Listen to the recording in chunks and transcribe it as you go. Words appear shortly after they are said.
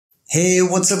Hey,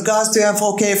 what's up guys,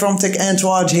 2M4K from Tech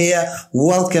Entourage here.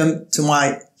 Welcome to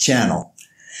my channel.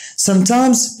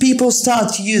 Sometimes people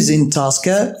start using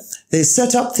Tasker, they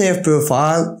set up their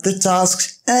profile, the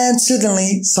tasks, and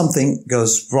suddenly something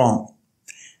goes wrong.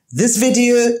 This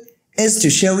video is to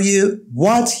show you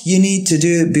what you need to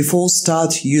do before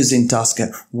start using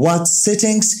Tasker, what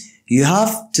settings you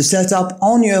have to set up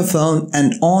on your phone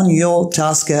and on your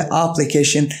Tasker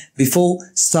application before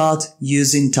start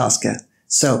using Tasker.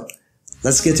 So,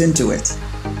 let's get into it.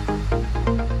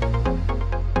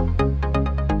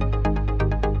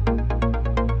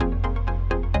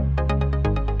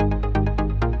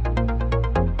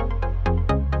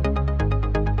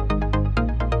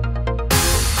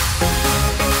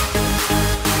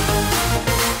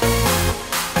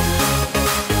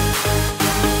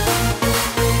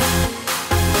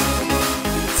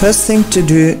 First thing to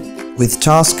do with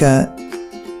Tasker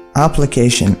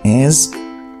application is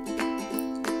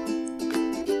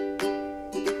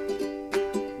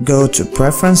go to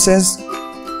Preferences.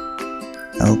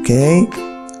 Okay,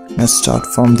 let's start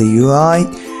from the UI.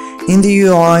 In the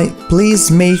UI, please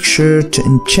make sure to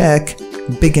uncheck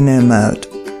beginner mode.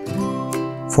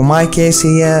 For my case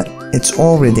here, it's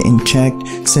already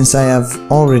unchecked since I have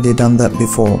already done that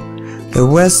before. The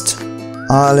rest,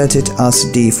 I'll let it as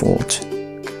default.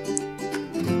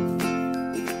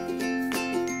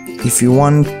 If you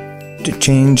want to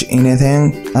change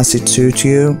anything as it suits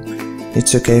you,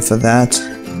 it's okay for that.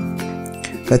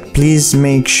 But please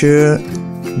make sure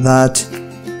that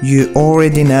you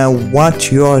already know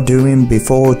what you are doing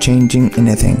before changing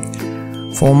anything.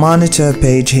 For monitor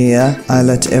page here, I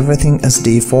let everything as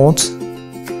default.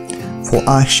 For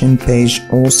action page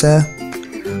also.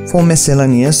 For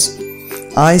miscellaneous,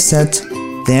 I set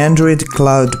the Android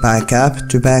Cloud Backup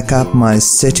to back up my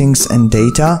settings and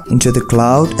data into the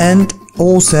cloud, and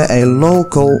also a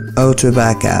local auto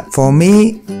backup. For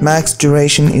me, max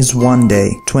duration is 1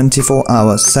 day, 24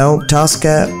 hours, so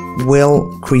Tasker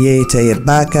will create a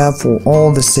backup for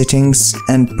all the settings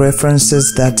and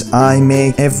preferences that I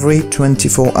make every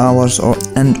 24 hours.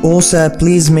 And also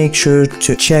please make sure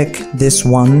to check this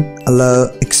one,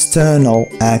 allow external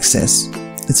access.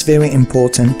 It's very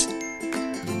important.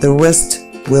 The rest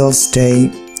will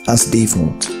stay as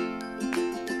default.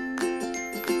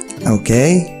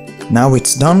 Okay, now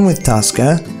it's done with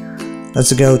Tasker.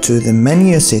 Let's go to the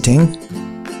menu setting.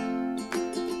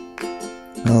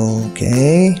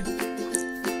 Okay,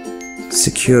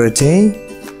 security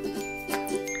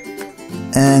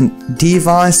and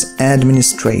device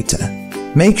administrator.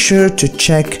 Make sure to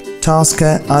check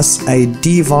Tasker as a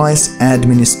device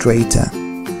administrator.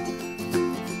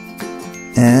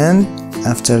 And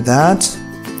after that,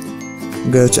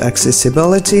 go to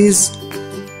accessibilities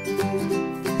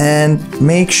and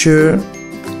make sure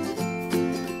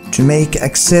to make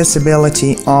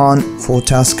accessibility on for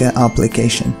Tasker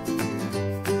application.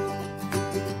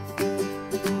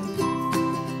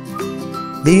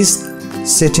 These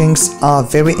settings are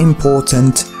very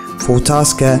important for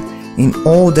Tasker in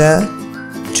order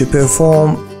to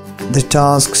perform the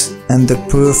tasks and the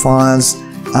profiles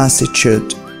as it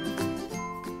should.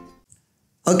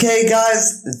 Okay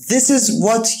guys, this is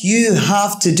what you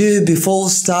have to do before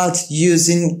start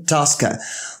using Tasker.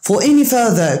 For any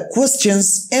further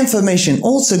questions, information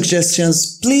or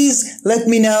suggestions, please let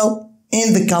me know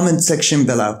in the comment section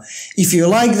below. If you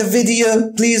like the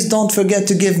video, please don't forget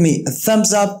to give me a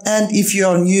thumbs up, and if you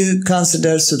are new,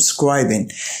 consider subscribing.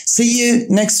 See you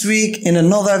next week in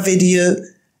another video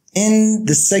in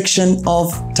the section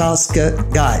of Tasker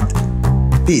guide.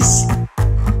 Peace.